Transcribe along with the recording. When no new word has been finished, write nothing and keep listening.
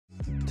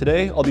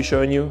Today, I'll be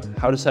showing you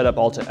how to set up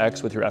Alta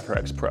X with your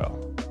FRX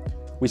Pro.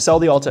 We sell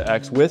the Alta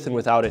X with and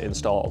without it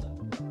installed.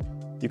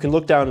 You can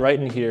look down right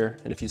in here,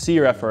 and if you see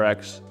your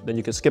FRX, then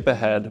you can skip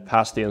ahead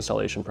past the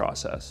installation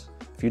process.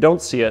 If you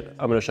don't see it,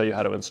 I'm going to show you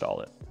how to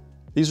install it.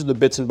 These are the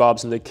bits and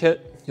bobs in the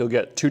kit. You'll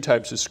get 2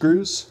 types of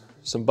screws,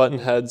 some button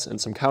heads,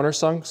 and some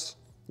countersunks.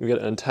 You get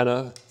an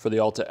antenna for the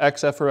Alta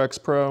X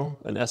FRX Pro,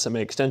 an SMA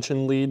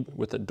extension lead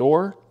with a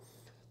door,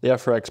 the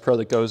FRX Pro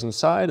that goes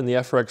inside, and the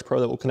FRX Pro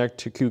that will connect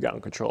to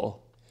Q-gown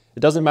control. It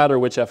doesn't matter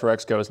which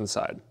FRX goes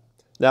inside.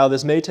 Now,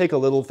 this may take a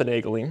little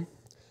finagling,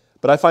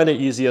 but I find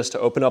it easiest to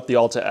open up the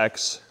Alta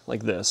X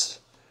like this.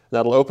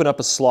 That'll open up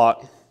a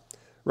slot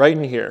right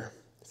in here.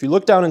 If you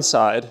look down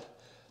inside,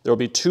 there will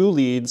be 2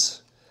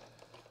 leads.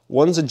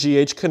 One's a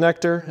GH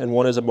connector and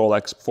one is a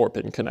Molex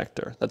 4-pin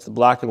connector. That's the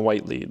black and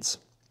white leads.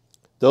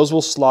 Those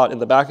will slot in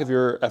the back of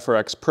your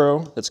FRX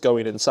Pro that's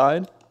going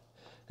inside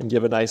and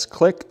give a nice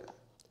click.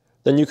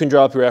 Then you can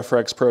drop your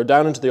FRX Pro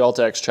down into the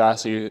Alta X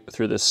chassis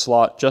through this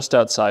slot just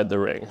outside the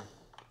ring.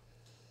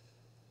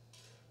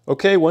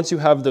 Okay, once you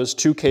have those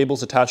 2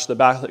 cables attached to the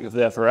back of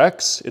the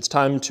FRX, it's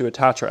time to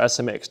attach our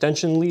SMA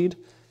extension lead.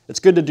 It's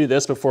good to do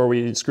this before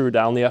we screw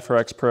down the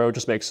FRX Pro,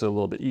 just makes it a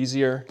little bit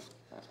easier.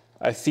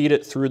 I feed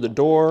it through the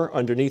door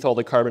underneath all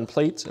the carbon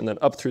plates and then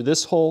up through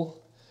this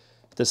hole.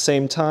 At the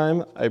same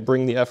time, I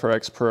bring the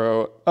FRX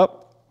Pro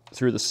up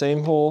through the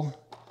same hole,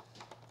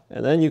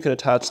 and then you can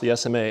attach the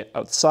SMA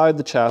outside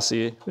the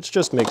chassis, which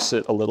just makes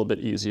it a little bit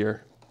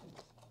easier.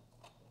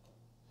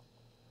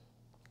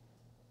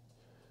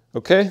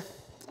 Okay,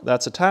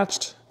 that's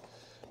attached.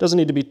 Doesn't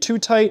need to be too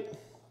tight,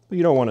 but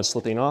you don't want it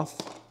slipping off.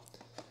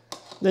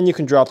 Then you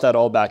can drop that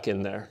all back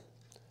in there.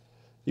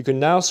 You can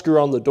now screw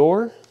on the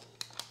door.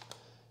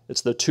 It's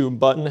the 2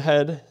 button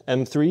head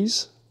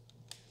M3s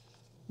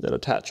that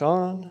attach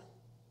on.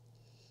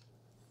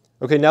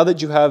 Okay, now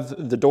that you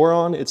have the door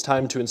on, it's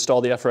time to install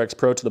the FRX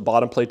Pro to the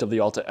bottom plate of the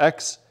Alta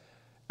X.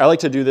 I like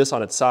to do this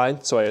on its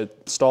side, so I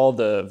install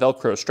the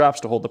Velcro straps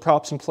to hold the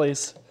props in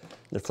place,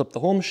 and flip the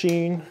whole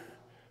machine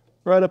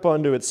right up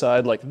onto its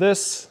side like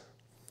this,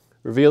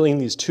 revealing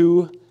these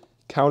 2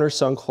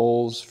 countersunk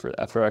holes for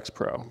FRX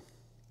Pro.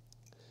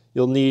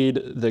 You'll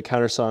need the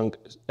countersunk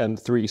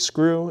M3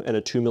 screw and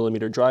a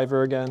 2mm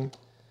driver again.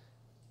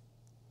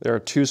 There are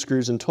 2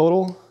 screws in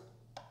total.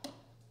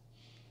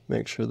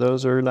 Make sure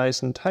those are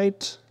nice and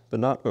tight, but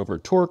not over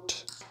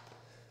torqued.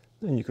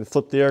 Then you can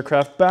flip the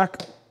aircraft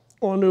back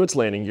onto its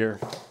landing gear.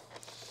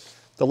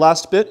 The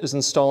last bit is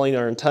installing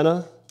our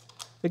antenna.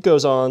 It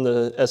goes on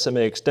the SMA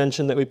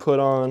extension that we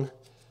put on.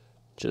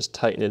 Just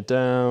tighten it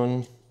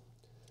down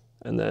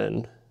and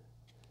then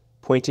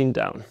pointing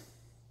down.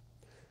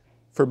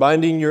 For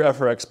binding your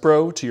FRX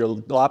Pro to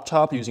your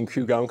laptop using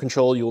Q-gown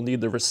control, you'll need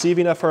the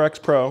receiving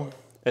FRX Pro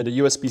and a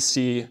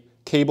USB-C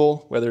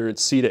cable, whether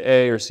it's C to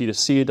A or C to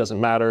C, it doesn't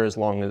matter as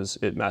long as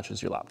it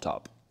matches your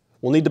laptop.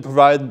 We'll need to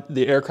provide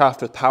the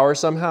aircraft with power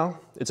somehow.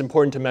 It's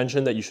important to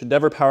mention that you should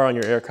never power on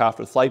your aircraft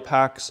with flight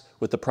packs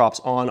with the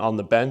props on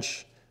the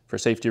bench, for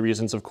safety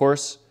reasons, of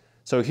course.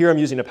 So here I'm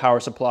using a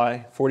power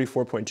supply,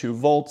 44.2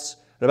 volts,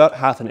 at about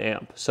 ½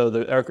 amp. So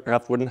the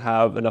aircraft wouldn't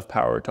have enough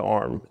power to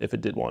arm if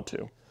it did want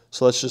to.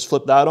 So let's just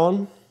flip that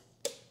on.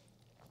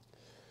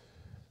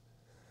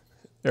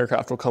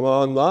 Aircraft will come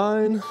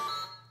online.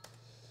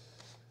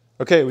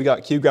 Okay, we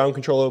got Q-gown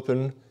control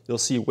open. You'll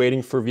see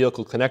waiting for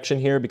vehicle connection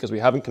here because we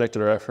haven't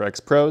connected our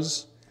FRX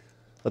Pros.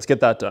 Let's get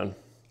that done.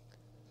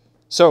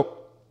 So,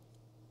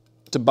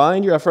 to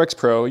bind your FRX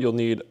Pro, you'll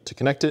need to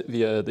connect it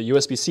via the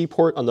USB-C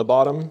port on the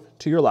bottom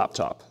to your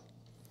laptop.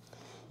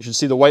 You should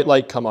see the white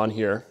light come on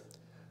here,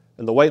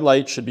 and the white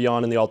light should be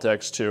on in the Alta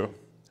X too.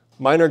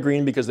 Mine are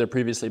green because they're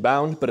previously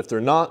bound, but if they're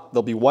not,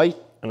 they'll be white,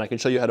 and I can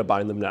show you how to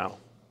bind them now.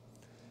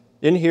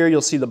 In here,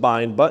 you'll see the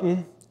bind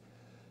button.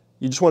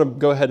 You just want to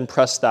go ahead and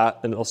press that,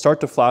 and it'll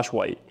start to flash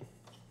white.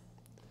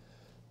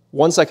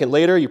 1 second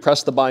later, you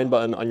press the bind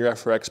button on your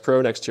FRX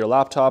Pro next to your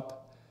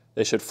laptop.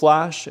 They should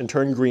flash and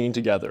turn green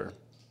together.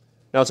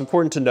 Now, it's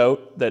important to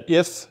note that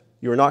if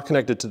you're not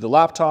connected to the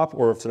laptop,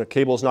 or if the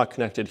cable is not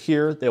connected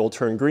here, they will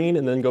turn green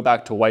and then go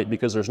back to white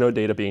because there's no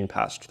data being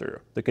passed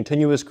through. The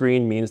continuous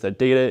green means that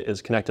data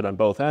is connected on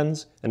both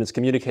ends, and it's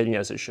communicating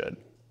as it should.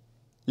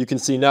 You can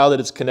see now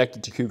that it's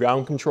connected to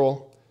Q-gown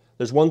control.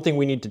 There's one thing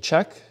we need to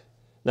check,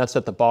 and that's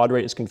that the baud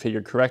rate is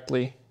configured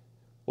correctly.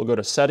 We'll go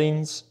to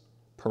Settings,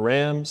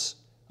 Params,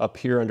 up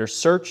here under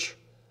Search,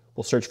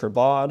 we'll search for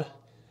baud,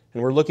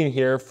 and we're looking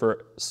here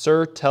for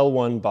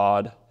SIR-Tel1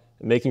 baud,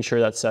 and making sure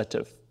that's set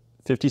to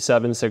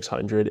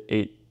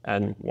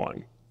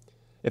 57,600/8N1.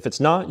 If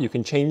it's not, you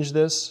can change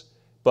this,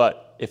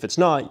 but if it's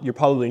not, you're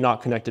probably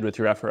not connected with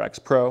your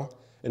FRX Pro,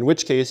 in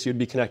which case you'd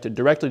be connected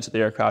directly to the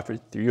aircraft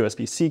with your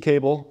USB-C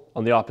cable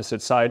on the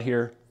opposite side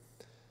here.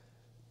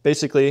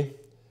 Basically,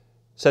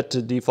 set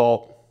to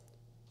default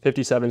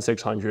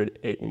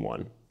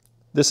 57,600/8N1.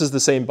 This is the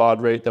same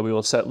baud rate that we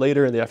will set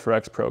later in the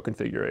FRX Pro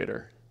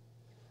configurator.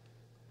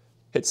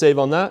 Hit save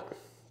on that,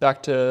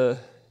 back to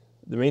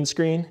the main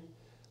screen.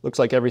 Looks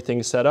like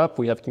everything's set up.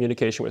 We have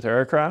communication with our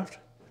aircraft.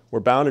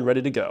 We're bound and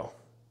ready to go.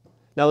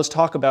 Now let's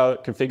talk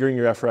about configuring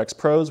your FRX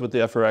Pros with the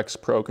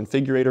FRX Pro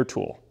Configurator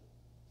tool.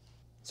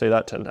 Say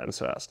that 10 times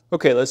fast.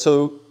 Okay,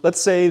 so let's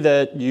say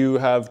that you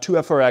have two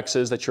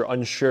FRXs that you're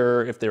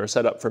unsure if they were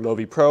set up for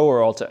Movi Pro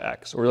or Alta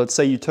X. Or let's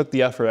say you took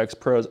the FRX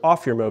Pros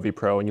off your Movi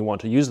Pro and you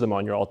want to use them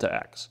on your Alta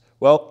X.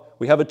 Well,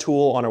 we have a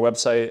tool on our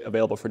website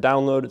available for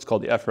download. It's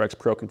called the FRX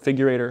Pro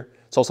Configurator.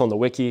 It's also on the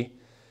wiki.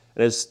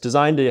 And it's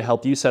designed to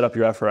help you set up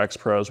your FRX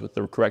Pros with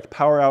the correct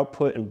power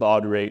output and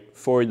baud rate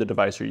for the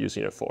device you're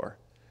using it for.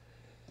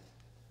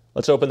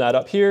 Let's open that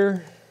up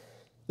here.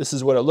 This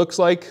is what it looks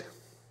like.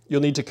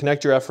 You'll need to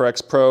connect your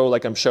FRX Pro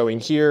like I'm showing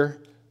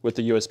here with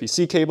the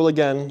USB-C cable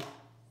again.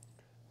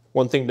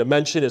 One thing to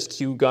mention is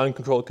Q-gun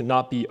control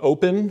cannot be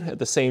open at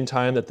the same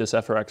time that this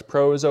FRX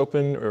Pro is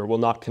open, or will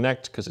not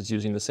connect because it's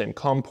using the same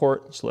COM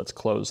port. So let's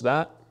close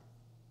that.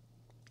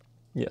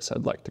 Yes,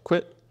 I'd like to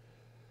quit.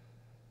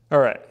 All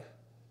right.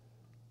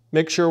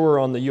 Make sure we're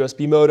on the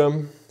USB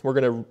modem. We're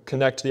going to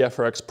connect the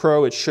FRX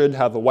Pro. It should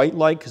have a white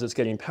light because it's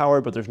getting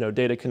powered, but there's no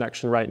data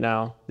connection right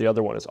now. The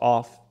other one is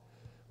off.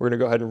 We're going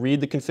to go ahead and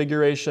read the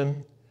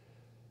configuration.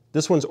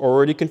 This one's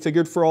already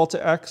configured for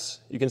Alta X.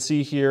 You can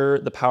see here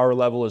the power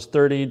level is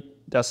 30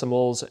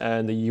 decimals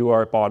and the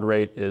UART baud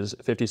rate is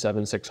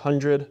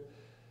 57,600.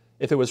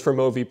 If it was for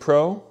Movi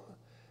Pro,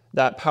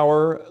 that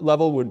power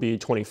level would be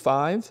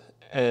 25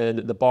 and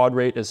the baud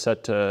rate is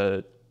set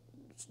to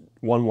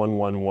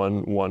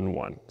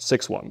 111111,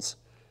 6 ones,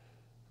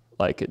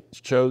 like it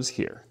shows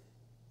here.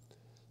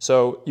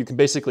 So you can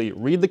basically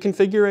read the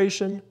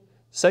configuration,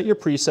 set your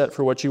preset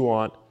for what you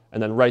want,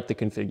 and then write the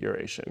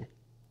configuration.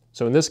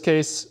 So in this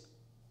case,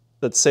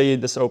 let's say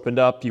this opened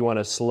up, you want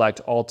to select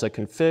Alta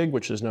Config,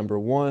 which is number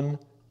 1,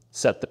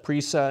 set the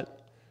preset.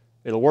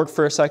 It'll work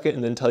for a second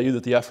and then tell you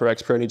that the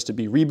FRX Pro needs to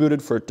be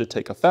rebooted for it to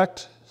take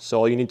effect. So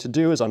all you need to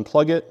do is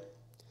unplug it,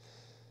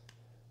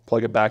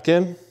 plug it back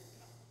in.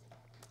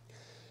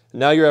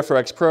 Now your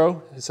FRX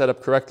Pro is set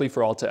up correctly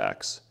for Alta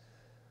X.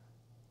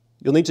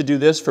 You'll need to do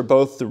this for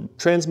both the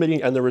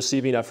transmitting and the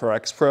receiving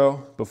FRX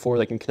Pro before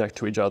they can connect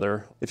to each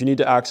other. If you need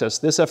to access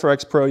this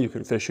FRX Pro, you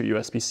can fish your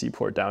USB-C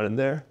port down in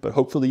there, but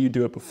hopefully you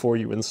do it before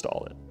you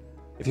install it.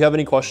 If you have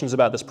any questions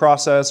about this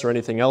process or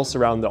anything else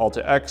around the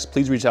Alta X,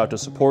 please reach out to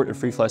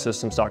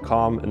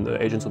support@freeflysystems.com and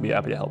the agents will be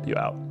happy to help you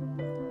out.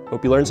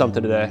 Hope you learned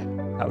something today.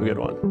 Have a good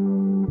one.